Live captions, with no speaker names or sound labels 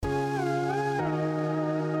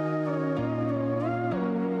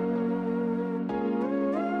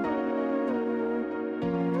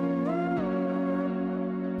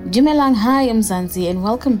Dumelang, hi, Mzansi, and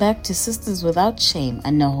welcome back to Sisters Without Shame,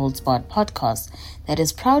 a no-holds-barred podcast that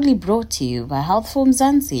is proudly brought to you by Healthful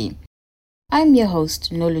Mzansi. I'm your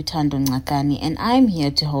host, Noluthando Ngakani, and I'm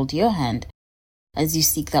here to hold your hand as you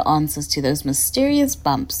seek the answers to those mysterious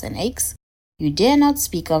bumps and aches you dare not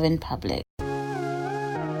speak of in public.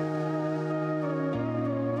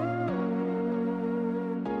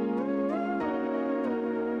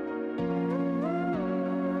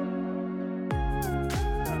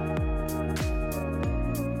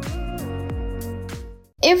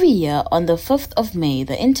 Every year on the 5th of May,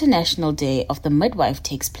 the International Day of the Midwife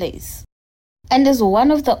takes place. And as one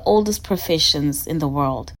of the oldest professions in the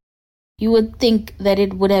world, you would think that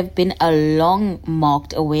it would have been a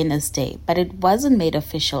long-marked awareness day, but it wasn't made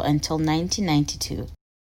official until 1992.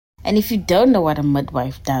 And if you don't know what a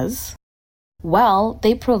midwife does, well,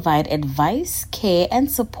 they provide advice, care, and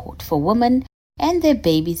support for women and their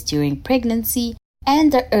babies during pregnancy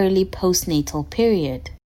and the early postnatal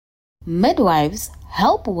period. Midwives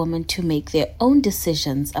help women to make their own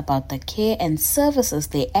decisions about the care and services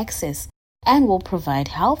they access and will provide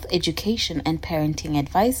health, education, and parenting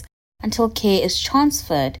advice until care is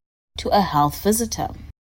transferred to a health visitor.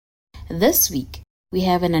 This week, we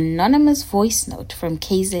have an anonymous voice note from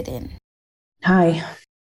KZN. Hi,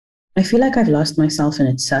 I feel like I've lost myself and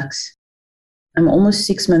it sucks. I'm almost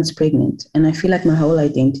 6 months pregnant and I feel like my whole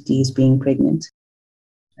identity is being pregnant.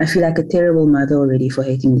 I feel like a terrible mother already for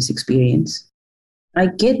hating this experience. I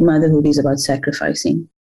get motherhood is about sacrificing.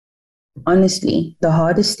 Honestly, the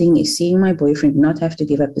hardest thing is seeing my boyfriend not have to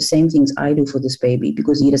give up the same things I do for this baby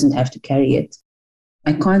because he doesn't have to carry it.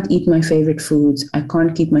 I can't eat my favorite foods. I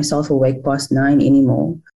can't keep myself awake past 9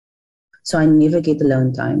 anymore. So I never get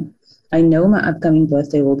alone time. I know my upcoming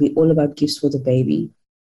birthday will be all about gifts for the baby.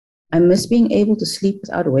 I miss being able to sleep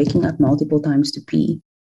without waking up multiple times to pee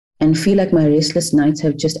and feel like my restless nights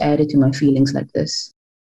have just added to my feelings like this.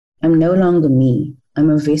 I'm no longer me. I'm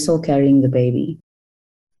a vessel carrying the baby.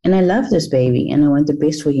 And I love this baby and I want the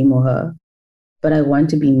best for him or her. But I want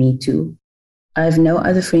to be me too. I have no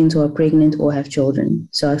other friends who are pregnant or have children,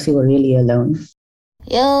 so I feel really alone.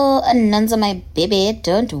 Yo, Ananza, my baby,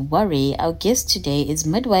 don't worry. Our guest today is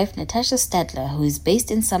midwife Natasha Stadler, who is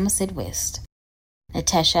based in Somerset West.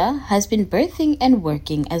 Natasha has been birthing and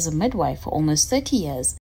working as a midwife for almost 30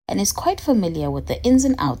 years and is quite familiar with the ins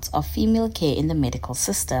and outs of female care in the medical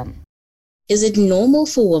system. Is it normal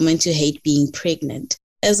for women to hate being pregnant?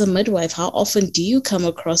 As a midwife, how often do you come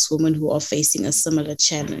across women who are facing a similar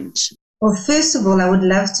challenge? Well, first of all, I would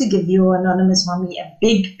love to give your anonymous mommy a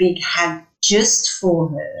big, big hug just for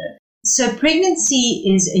her. So pregnancy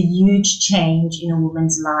is a huge change in a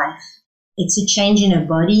woman's life. It's a change in her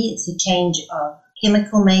body, it's a change of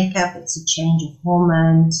chemical makeup, it's a change of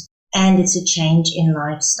hormones, and it's a change in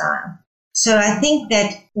lifestyle. So I think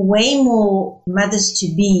that way more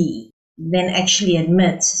mothers-to-be than actually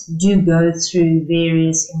admit do go through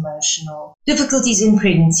various emotional difficulties in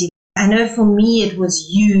pregnancy. I know for me it was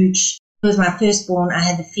huge. With my firstborn, I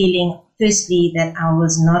had the feeling, firstly, that I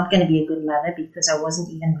was not going to be a good mother because I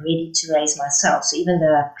wasn't even ready to raise myself. So even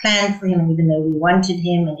though I planned for him and even though we wanted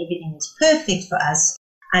him and everything was perfect for us,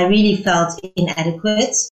 I really felt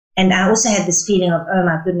inadequate. And I also had this feeling of, oh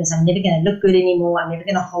my goodness, I'm never going to look good anymore. I'm never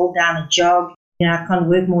going to hold down a job. I can't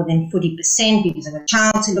work more than 40% because I've got a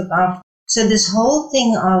child to look after. So this whole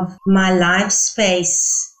thing of my life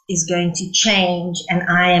space is going to change and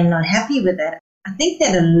I am not happy with that. I think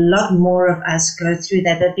that a lot more of us go through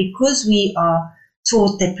that, but because we are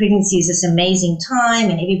taught that pregnancy is this amazing time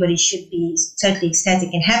and everybody should be totally ecstatic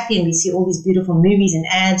and happy, and we see all these beautiful movies and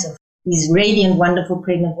ads of these radiant, wonderful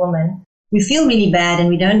pregnant women, we feel really bad and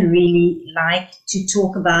we don't really like to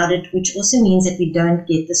talk about it, which also means that we don't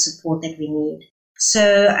get the support that we need.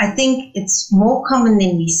 So I think it's more common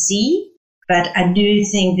than we see, but I do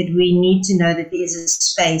think that we need to know that there is a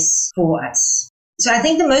space for us. So I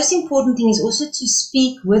think the most important thing is also to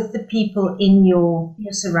speak with the people in your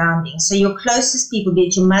surroundings. So your closest people, be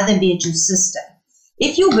it your mother, be it your sister.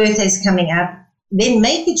 If your birthday is coming up, then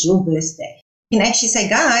make it your birthday. You can actually say,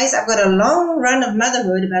 guys, I've got a long run of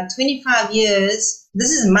motherhood, about 25 years.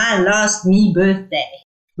 This is my last me birthday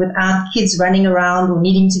without kids running around or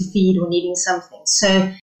needing to feed or needing something.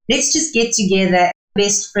 So let's just get together,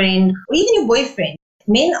 best friend, or even your boyfriend.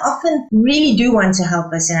 Men often really do want to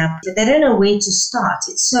help us, but they don't know where to start.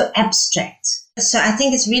 It's so abstract. So I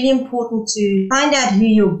think it's really important to find out who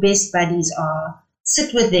your best buddies are,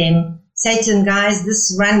 sit with them, say to them, guys,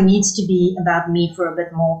 this run needs to be about me for a bit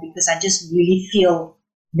more because I just really feel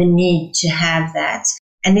the need to have that.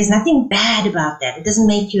 And there's nothing bad about that. It doesn't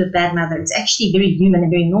make you a bad mother. It's actually very human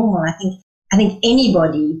and very normal. I think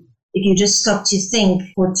anybody if you just stop to think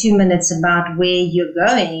for 2 minutes about where you're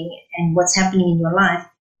going and what's happening in your life,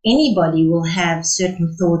 anybody will have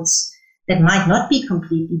certain thoughts that might not be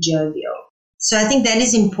completely jovial. So I think that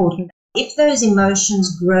is important. If those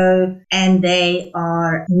emotions grow and they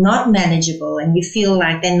are not manageable and you feel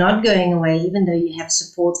like they're not going away even though you have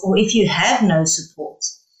support, or if you have no support,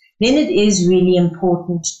 then it is really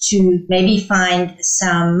important to maybe find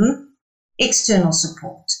some external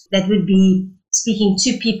support. That would be speaking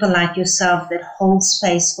to people like yourself that hold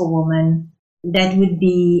space for women. That would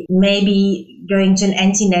be maybe going to an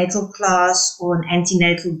antenatal class or an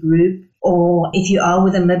antenatal group, or if you are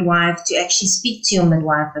with a midwife, to actually speak to your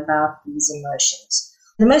midwife about these emotions.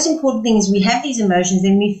 The most important thing is we have these emotions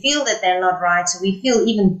and we feel that they're not right, so we feel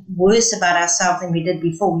even worse about ourselves than we did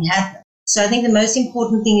before we had them. So I think the most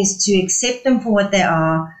important thing is to accept them for what they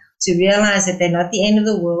are, to realize that they're not the end of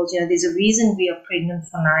the world. There's a reason we are pregnant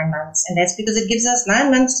for 9 months, and that's because it gives us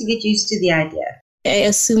 9 months to get used to the idea. I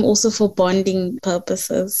assume also for bonding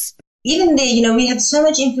purposes. Even there, we have so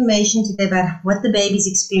much information today about what the baby's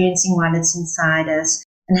experiencing while it's inside us,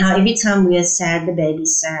 and how every time we are sad, the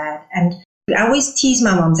baby's sad. And I always tease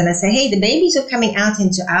my moms and I say, hey, the babies are coming out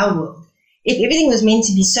into our world. If everything was meant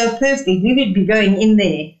to be so perfect, we would be going in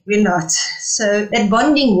there. We're not. So that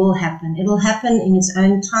bonding will happen. It'll happen in its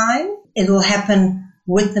own time. It'll happen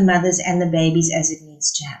with the mothers and the babies as it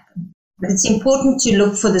needs to happen. But it's important to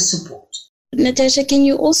look for the support. Natasha, can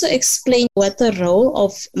you also explain what the role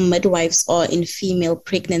of midwives are in female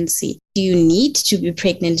pregnancy? Do you need to be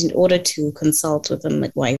pregnant in order to consult with a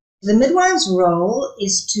midwife? The midwife's role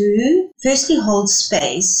is to firstly hold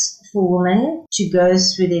space for women to go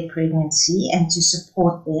through their pregnancy and to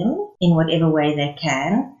support them in whatever way they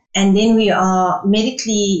can. And then we are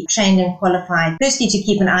medically trained and qualified, firstly to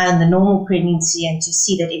keep an eye on the normal pregnancy and to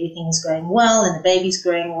see that everything is going well and the baby's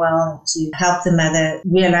growing well, and to help the mother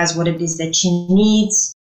realize what it is that she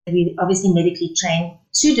needs. We're obviously medically trained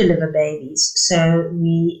to deliver babies, so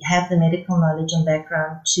we have the medical knowledge and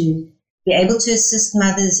background to be able to assist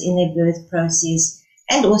mothers in their birth process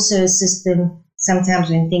and also assist them sometimes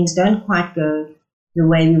when things don't quite go the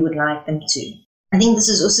way we would like them to. I think this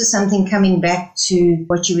is also something coming back to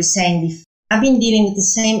what you were saying before. I've been dealing with the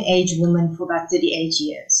same age woman for about 38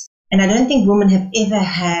 years. And I don't think women have ever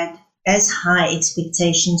had as high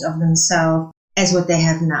expectations of themselves as what they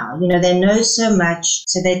have now. They know so much,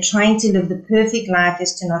 so they're trying to live the perfect life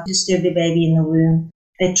as to not disturb the baby in the womb.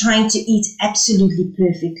 They're trying to eat absolutely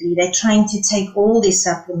perfectly. They're trying to take all their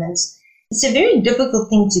supplements. It's a very difficult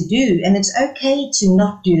thing to do, and it's okay to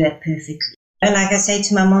not do that perfectly. And like I say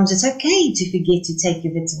to my moms, it's okay to forget to take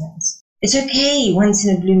your vitamins. It's okay once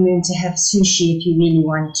in a blue moon to have sushi if you really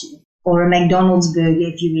want to, or a McDonald's burger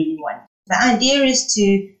if you really want. The idea is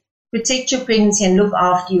to protect your pregnancy and look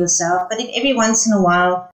after yourself. But if every once in a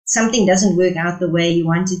while something doesn't work out the way you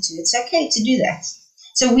want it to, it's okay to do that.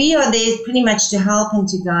 So we are there pretty much to help and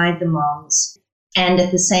to guide the moms, and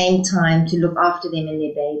at the same time to look after them and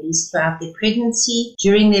their babies throughout their pregnancy,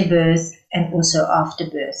 during their birth, and also after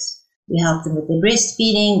birth. We help them with their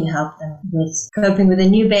breastfeeding, we help them with coping with a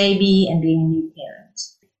new baby and being a new parent.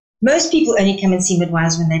 Most people only come and see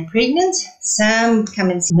midwives when they're pregnant. Some come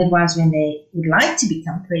and see midwives when they would like to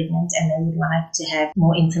become pregnant and they would like to have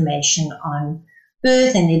more information on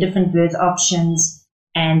birth and their different birth options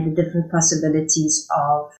and the different possibilities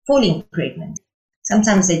of falling pregnant.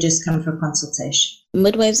 Sometimes they just come for consultation.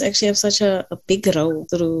 Midwives actually have such a big role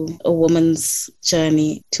through a woman's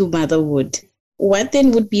journey to motherhood. What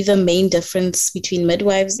then would be the main difference between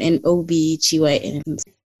midwives and OB-GYNs?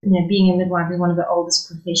 Being a midwife is one of the oldest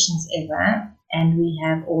professions ever, and we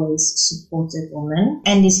have always supported women.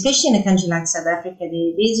 And especially in a country like South Africa,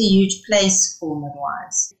 there's a huge place for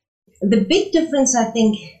midwives. The big difference, I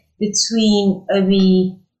think, between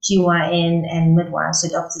OB-GYN and midwives, so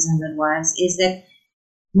doctors and midwives, is that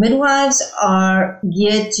midwives are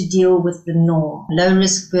geared to deal with the norm,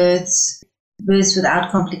 low-risk births, births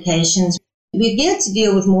without complications. We're geared to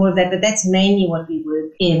deal with more of that, but that's mainly what we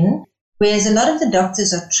work in. Whereas a lot of the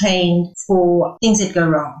doctors are trained for things that go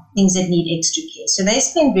wrong, things that need extra care. So they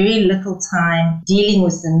spend very little time dealing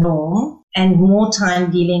with the norm and more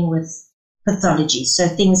time dealing with pathology. So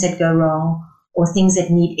things that go wrong or things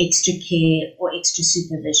that need extra care or extra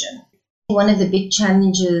supervision. One of the big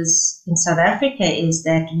challenges in South Africa is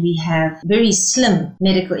that we have very slim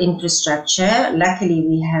medical infrastructure. Luckily,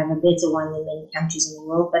 we have a better one than many countries in the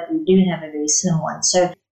world, but we do have a very slim one.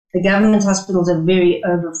 So the government hospitals are very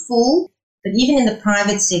overfull, but even in the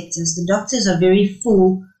private sectors, the doctors are very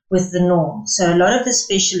full with the norm. So a lot of the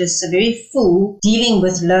specialists are very full dealing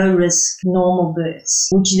with low-risk normal births,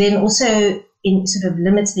 which then also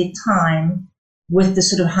limits their time with the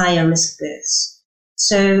sort of higher risk births.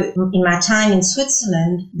 So in my time in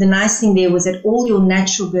Switzerland, the nice thing there was that all your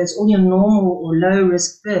natural births, all your normal or low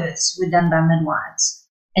risk births were done by midwives.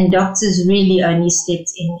 And doctors really only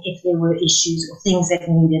stepped in if there were issues or things that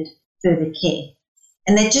needed further care.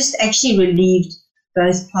 And that just actually relieved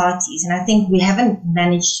both parties. And I think we haven't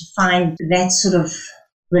managed to find that sort of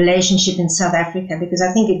relationship in South Africa, because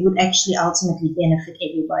I think it would actually ultimately benefit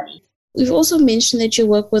everybody. We've also mentioned that you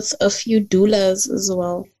work with a few doulas as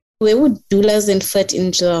well. Where would doulas then fit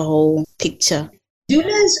into the whole picture?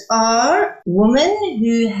 Doulas are women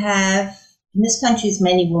who have, in this country it's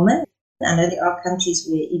mainly women. I know there are countries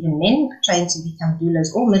where even men train to become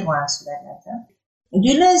doulas, or midwives for that matter.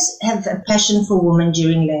 Doulas have a passion for women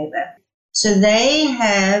during labor. So they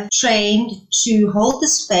have trained to hold the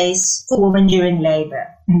space for women during labor,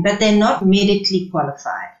 but they're not medically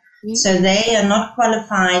qualified. So they are not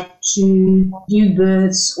qualified to do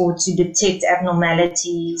births or to detect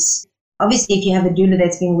abnormalities. Obviously, if you have a doula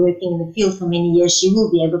that's been working in the field for many years, she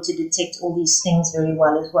will be able to detect all these things very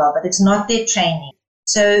well as well, but it's not their training.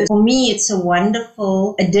 So for me, it's a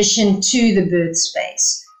wonderful addition to the birth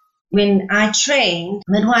space. When I trained,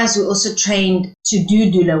 midwives were also trained to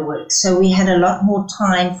do doula work. So we had a lot more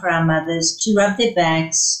time for our mothers to rub their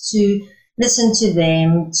backs, to listen to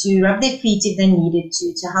them, to rub their feet if they needed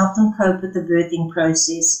to help them cope with the birthing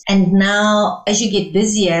process. And now, as you get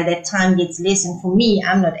busier, that time gets less. And for me,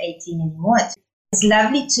 I'm not 18 anymore. It's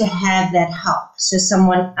lovely to have that help. So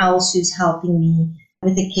someone else who's helping me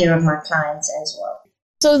with the care of my clients as well.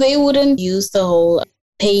 So they wouldn't use the whole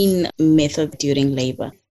pain method during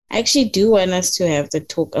labor. I actually do want us to have the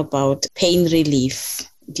talk about pain relief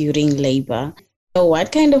during labor. So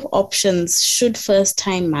what kind of options should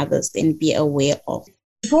first-time mothers then be aware of?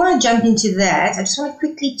 Before I jump into that, I just want to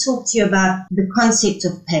quickly talk to you about the concept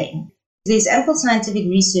of pain. There's ample scientific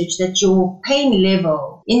research that your pain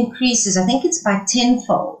level increases, I think it's by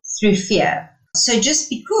tenfold, through fear. So just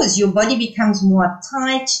because your body becomes more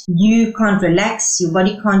uptight, you can't relax, your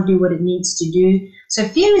body can't do what it needs to do. So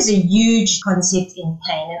fear is a huge concept in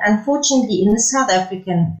pain. And unfortunately, in the South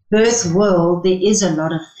African birth world, there is a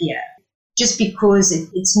lot of fear. Just because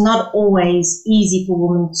it's not always easy for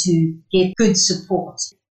women to get good support.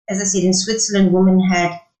 As I said, in Switzerland, women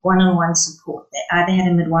had one-on-one support. They either had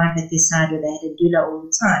a midwife at their side or they had a doula all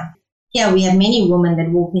the time. Here we have many women that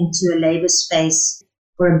walk into a labor space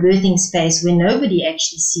or a birthing space where nobody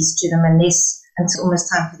actually sees to them unless it's almost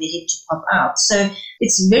time for their head to pop out. So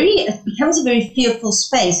it becomes a very fearful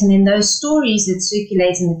space, and then those stories that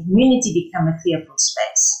circulate in the community become a fearful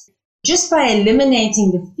space. Just by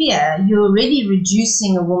eliminating the fear, you're already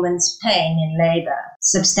reducing a woman's pain in labor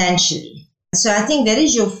substantially. So I think that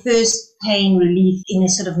is your first pain relief in a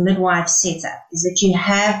sort of midwife setup, is that you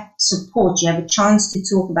have support, you have a chance to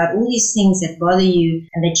talk about all these things that bother you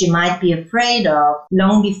and that you might be afraid of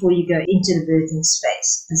long before you go into the birthing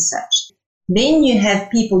space as such. Then you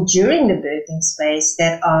have people during the birthing space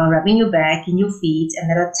that are rubbing your back and your feet and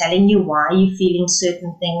that are telling you why you're feeling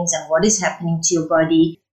certain things and what is happening to your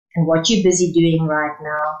body and what you're busy doing right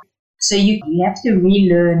now. So you have to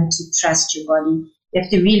relearn to trust your body. You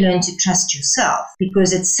have to relearn to trust yourself,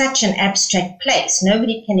 because it's such an abstract place.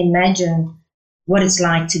 Nobody can imagine what it's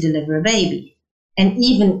like to deliver a baby. And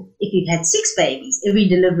even if you've had 6 babies, every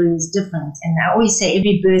delivery is different. And I always say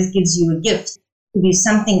every birth gives you a gift. It gives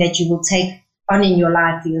something that you will take on in your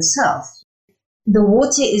life for yourself. The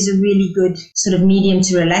water is a really good sort of medium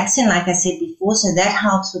to relax in, like I said before, so that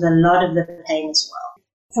helps with a lot of the pain as well.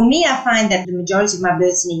 For me, I find that the majority of my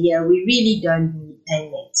births in a year, we really don't need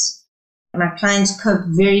pain meds. My clients cope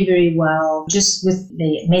very, very well just with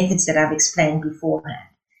the methods that I've explained beforehand.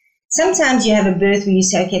 Sometimes you have a birth where you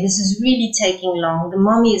say, okay, this is really taking long. The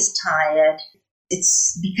mommy is tired.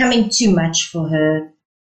 It's becoming too much for her.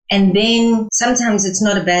 And then sometimes it's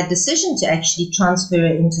not a bad decision to actually transfer her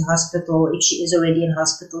into hospital if she is already in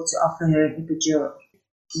hospital, to offer her an epidural.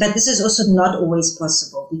 But this is also not always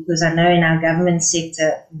possible, because I know in our government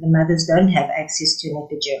sector, the mothers don't have access to an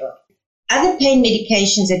epidural. Other pain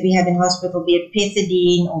medications that we have in hospital, be it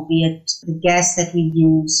pethidine or be it the gas that we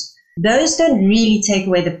use, those don't really take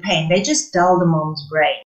away the pain. They just dull the mom's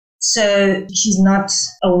brain. So she's not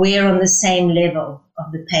aware on the same level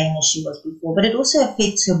of the pain as she was before. But it also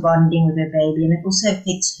affects her bonding with her baby, and it also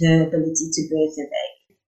affects her ability to birth her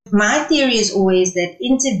baby. My theory is always that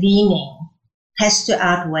intervening has to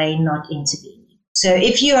outweigh not intervening. So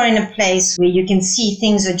if you are in a place where you can see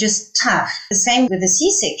things are just tough, the same with a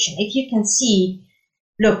C-section. If you can see,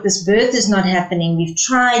 look, this birth is not happening, we've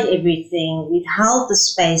tried everything, we've held the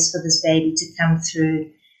space for this baby to come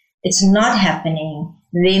through, it's not happening,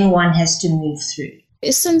 then one has to move through.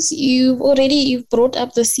 Since you've brought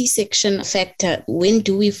up the C-section factor, when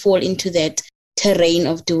do we fall into that terrain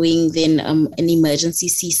of doing then an emergency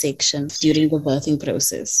C-section during the birthing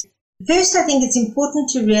process? First, I think it's important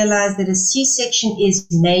to realize that a C-section is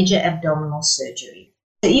major abdominal surgery.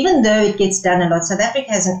 So even though it gets done a lot, South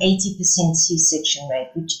Africa has an 80% C-section rate,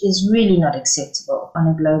 which is really not acceptable on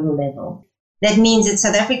a global level. That means that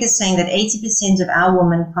South Africa is saying that 80% of our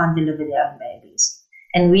women can't deliver their own babies.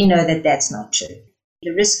 And we know that that's not true.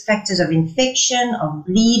 The risk factors of infection, of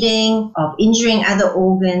bleeding, of injuring other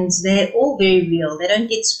organs, they're all very real. They don't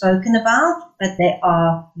get spoken about, but they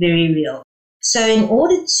are very real. So in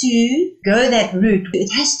order to go that route,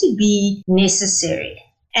 it has to be necessary.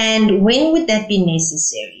 And when would that be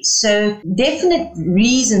necessary? So definite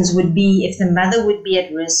reasons would be if the mother would be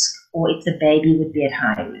at risk or if the baby would be at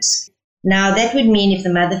high risk. Now that would mean if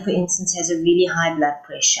the mother, for instance, has a really high blood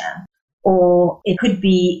pressure, or it could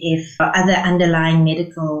be if other underlying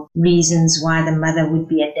medical reasons why the mother would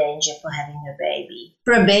be at danger for having a baby.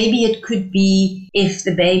 For a baby, it could be if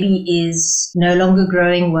the baby is no longer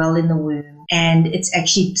growing well in the womb and it's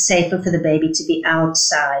actually safer for the baby to be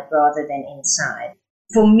outside rather than inside.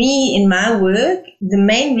 For me, in my work, the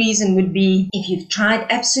main reason would be if you've tried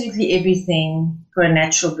absolutely everything for a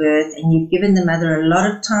natural birth and you've given the mother a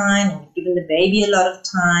lot of time and you've given the baby a lot of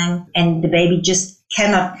time and the baby just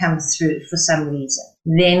cannot come through for some reason,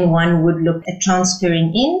 then one would look at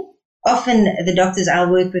transferring in. Often the doctors I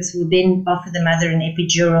work with will then offer the mother an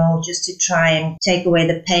epidural just to try and take away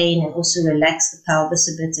the pain and also relax the pelvis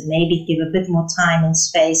a bit and maybe give a bit more time and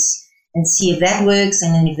space and see if that works,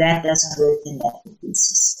 and then if that doesn't work, then that would be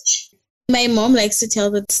C-section. My mom likes to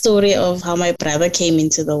tell the story of how my brother came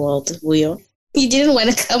into the world, Vuyo. He didn't want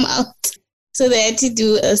to come out, so they had to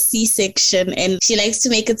do a C-section, and she likes to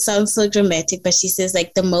make it sound so dramatic, but she says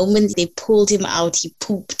like the moment they pulled him out, he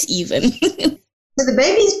pooped even. So the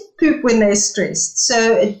babies poop when they're stressed.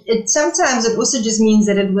 So it sometimes it also just means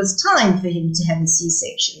that it was time for him to have a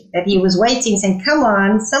C-section, that he was waiting, saying, come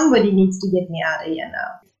on, somebody needs to get me out of here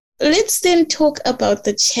now. Let's then talk about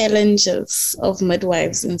the challenges of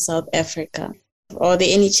midwives in South Africa. Are there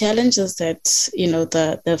any challenges that,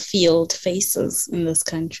 the field faces in this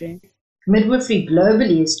country? Midwifery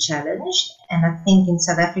globally is challenged, and I think in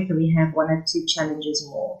South Africa we have one or two challenges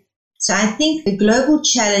more. So I think the global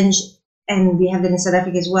challenge, and we have that in South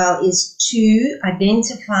Africa as well, is to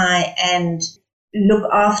identify and look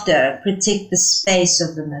after, protect the space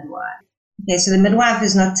of the midwife. Okay, so the midwife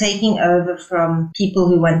is not taking over from people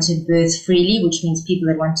who want to birth freely, which means people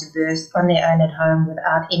that want to birth on their own at home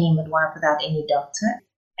without any midwife, without any doctor.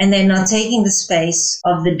 And they're not taking the space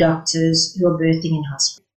of the doctors who are birthing in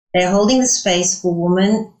hospital. They're holding the space for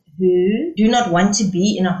women who do not want to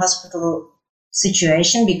be in a hospital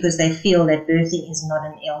situation because they feel that birthing is not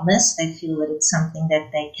an illness. They feel that it's something that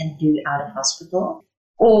they can do out of hospital.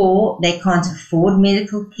 Or they can't afford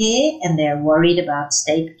medical care and they're worried about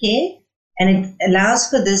state care. And it allows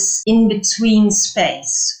for this in-between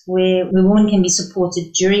space where the woman can be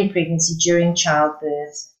supported during pregnancy, during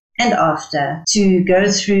childbirth, and after to go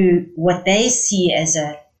through what they see as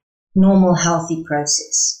a normal, healthy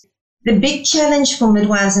process. The big challenge for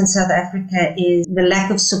midwives in South Africa is the lack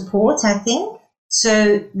of support, I think.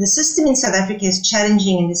 So the system in South Africa is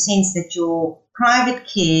challenging in the sense that your private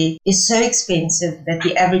care is so expensive that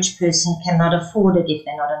the average person cannot afford it if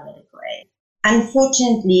they're not on medical aid.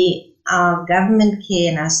 Unfortunately, our government care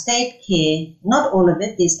and our state care, not all of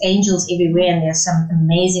it, there's angels everywhere and there are some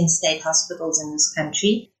amazing state hospitals in this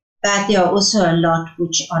country, but there are also a lot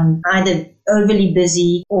which are either overly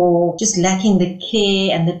busy or just lacking the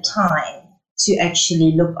care and the time to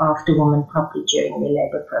actually look after women properly during their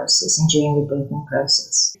labor process and during the birthing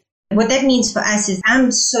process. What that means for us is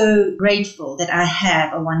I'm so grateful that I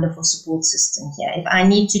have a wonderful support system here. If I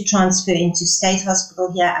need to transfer into state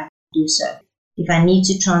hospital here, I can do so. If I need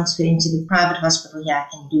to transfer into the private hospital here, I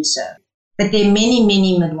can do so. But there are many,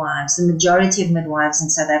 many midwives, the majority of midwives in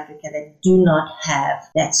South Africa that do not have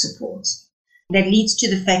that support. That leads to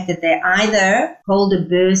the fact that they either hold a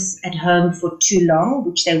birth at home for too long,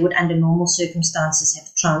 which they would under normal circumstances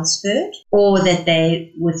have transferred, or that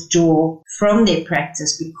they withdraw from their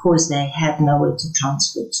practice because they have nowhere to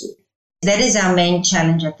transfer to. That is our main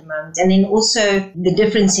challenge at the moment. And then also the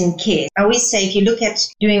difference in care. I always say if you look at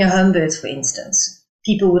doing a home birth, for instance,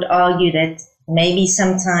 people would argue that maybe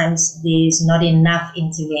sometimes there's not enough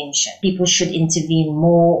intervention. People should intervene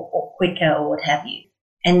more or quicker or what have you.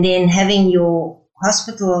 And then having your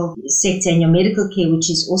hospital sector and your medical care,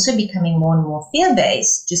 which is also becoming more and more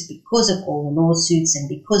fear-based just because of all the lawsuits and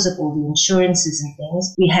because of all the insurances and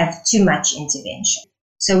things, we have too much intervention.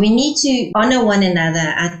 So we need to honor one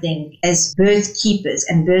another, I think, as birth keepers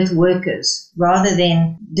and birth workers, rather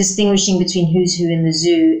than distinguishing between who's who in the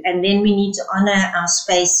zoo. And then we need to honor our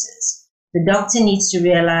spaces. The doctor needs to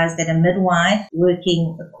realize that a midwife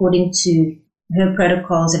working according to her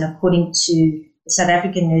protocols and according to the South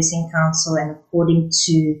African Nursing Council and according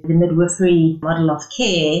to the midwifery model of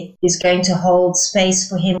care is going to hold space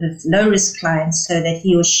for him with low-risk clients so that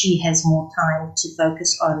he or she has more time to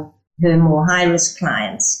focus on her more high-risk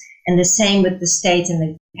clients. And the same with the state and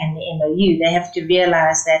the MOU. They have to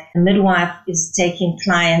realize that the midwife is taking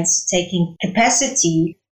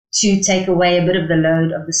capacity to take away a bit of the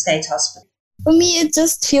load of the state hospital. For me, it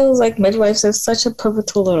just feels like midwives have such a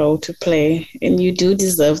pivotal role to play, and you do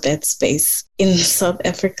deserve that space in South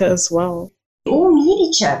Africa as well. We all need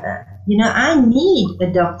each other. I need a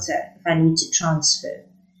doctor if I need to transfer.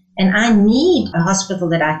 And I need a hospital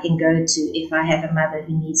that I can go to if I have a mother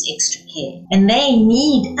who needs extra care. And they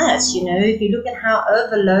need us, if you look at how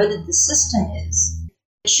overloaded the system is.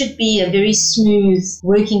 It should be a very smooth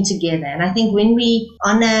working together. And I think when we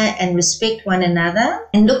honor and respect one another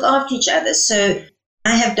and look after each other. So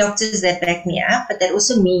I have doctors that back me up, but that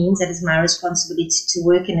also means that it's my responsibility to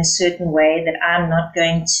work in a certain way that I'm not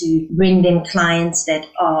going to bring them clients that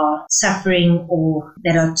are suffering or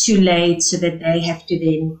that are too late so that they have to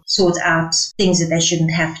then sort out things that they shouldn't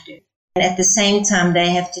have to. And at the same time, they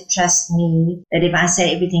have to trust me that if I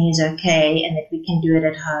say everything is okay and that we can do it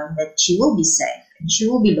at home, that she will be safe and she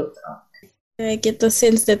will be looked after. I get the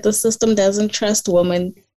sense that the system doesn't trust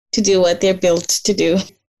women to do what they're built to do.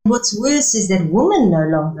 What's worse is that women no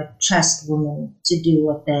longer trust women to do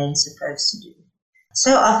what they're supposed to do.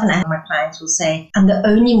 So often my clients will say, I'm the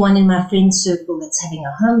only one in my friend circle that's having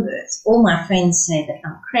a home birth. All my friends say that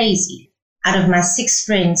I'm crazy. Out of my 6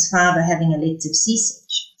 friends, 5 are having elective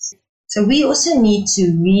C-sections. So we also need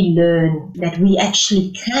to relearn that we actually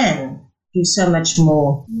can do so much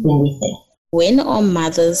more than we think. When are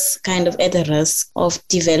mothers kind of at the risk of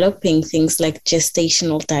developing things like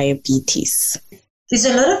gestational diabetes? There's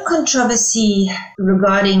a lot of controversy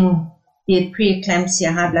regarding be it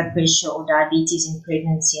preeclampsia, high blood pressure, or diabetes in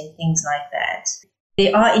pregnancy and things like that.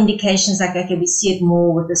 There are indications like, okay, we see it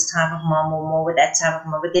more with this type of mom or more with that type of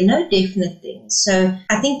mom, but there are no definite things. So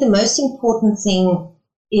I think the most important thing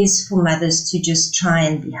is for mothers to just try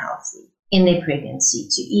and be healthy in their pregnancy,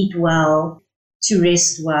 to eat well, to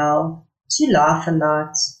rest well, to laugh a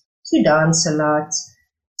lot, to dance a lot,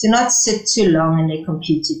 to not sit too long in their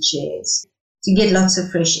computer chairs, to get lots of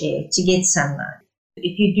fresh air, to get sunlight.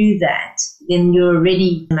 If you do that, then you're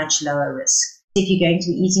already much lower risk. If you're going to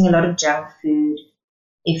be eating a lot of junk food,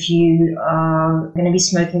 if you are going to be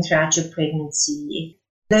smoking throughout your pregnancy,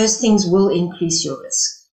 those things will increase your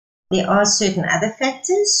risk. There are certain other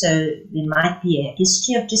factors, so there might be a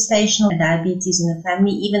history of gestational diabetes in the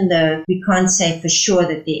family, even though we can't say for sure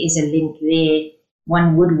that there is a link there.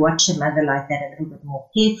 One would watch a mother like that a little bit more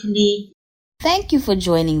carefully. Thank you for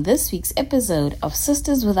joining this week's episode of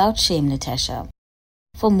Sisters Without Shame, Natasha.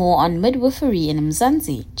 For more on midwifery in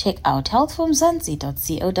Mzansi, check out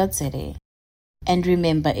healthformzansi.co.za. And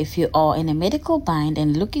remember, if you are in a medical bind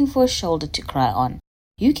and looking for a shoulder to cry on,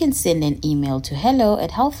 you can send an email to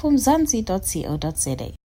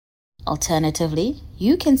hello@healthformzansi.co.za. Alternatively,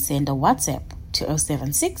 you can send a WhatsApp to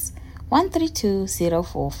 076 132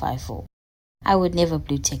 0454. I would never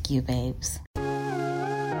blue tick you, babes.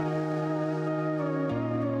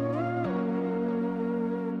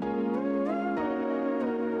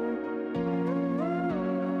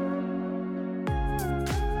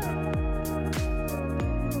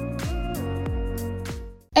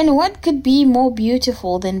 And what could be more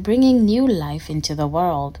beautiful than bringing new life into the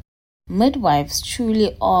world? Midwives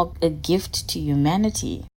truly are a gift to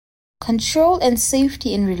humanity. Control and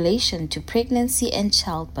safety in relation to pregnancy and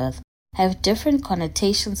childbirth have different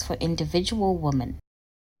connotations for individual women.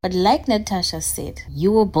 But like Natasha said,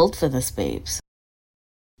 you were built for this, babes.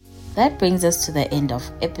 That brings us to the end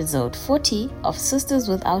of episode 40 of Sisters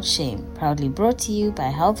Without Shame, proudly brought to you by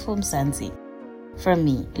Health for Mzansi. From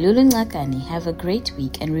me, Lulu Ngakani, have a great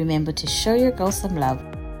week and remember to show your girl some love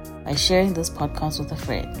by sharing this podcast with a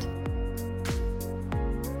friend.